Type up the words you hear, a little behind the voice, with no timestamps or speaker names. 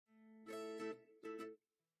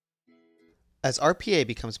As RPA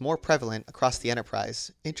becomes more prevalent across the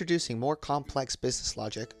enterprise, introducing more complex business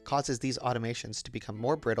logic causes these automations to become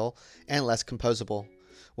more brittle and less composable.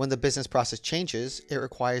 When the business process changes, it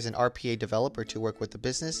requires an RPA developer to work with the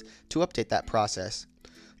business to update that process.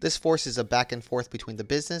 This forces a back and forth between the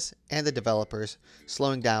business and the developers,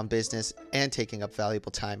 slowing down business and taking up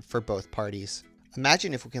valuable time for both parties.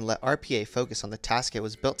 Imagine if we can let RPA focus on the task it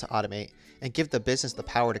was built to automate and give the business the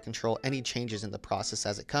power to control any changes in the process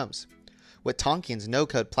as it comes. With Tonkean's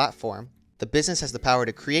no-code platform, the business has the power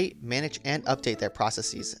to create, manage, and update their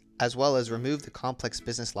processes, as well as remove the complex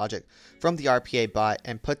business logic from the RPA bot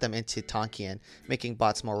and put them into Tonkean, making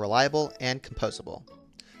bots more reliable and composable.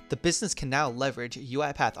 The business can now leverage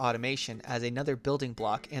UiPath automation as another building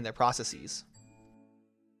block in their processes.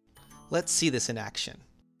 Let's see this in action.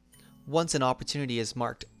 Once an opportunity is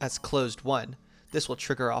marked as closed won, this will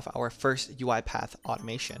trigger off our first UiPath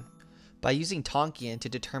automation. By using Tonkean to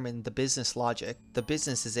determine the business logic, the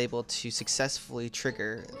business is able to successfully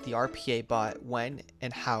trigger the RPA bot when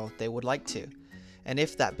and how they would like to. And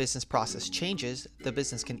if that business process changes, the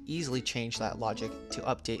business can easily change that logic to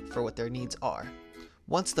update for what their needs are.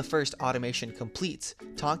 Once the first automation completes,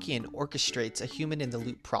 Tonkean orchestrates a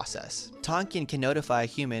human-in-the-loop process. Tonkean can notify a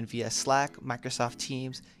human via Slack, Microsoft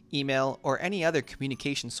Teams, email, or any other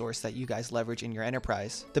communication source that you guys leverage in your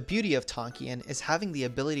enterprise. The beauty of Tonkean is having the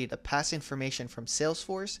ability to pass information from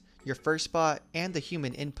Salesforce, your first bot, and the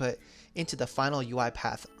human input into the final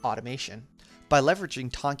UiPath automation. By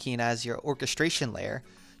leveraging Tonkean as your orchestration layer,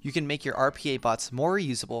 you can make your RPA bots more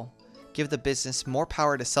reusable, give the business more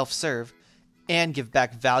power to self-serve, and give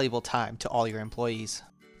back valuable time to all your employees.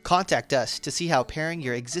 Contact us to see how pairing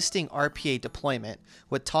your existing RPA deployment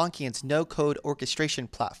with Tonkean's no-code orchestration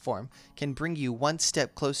platform can bring you one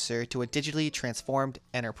step closer to a digitally transformed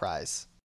enterprise.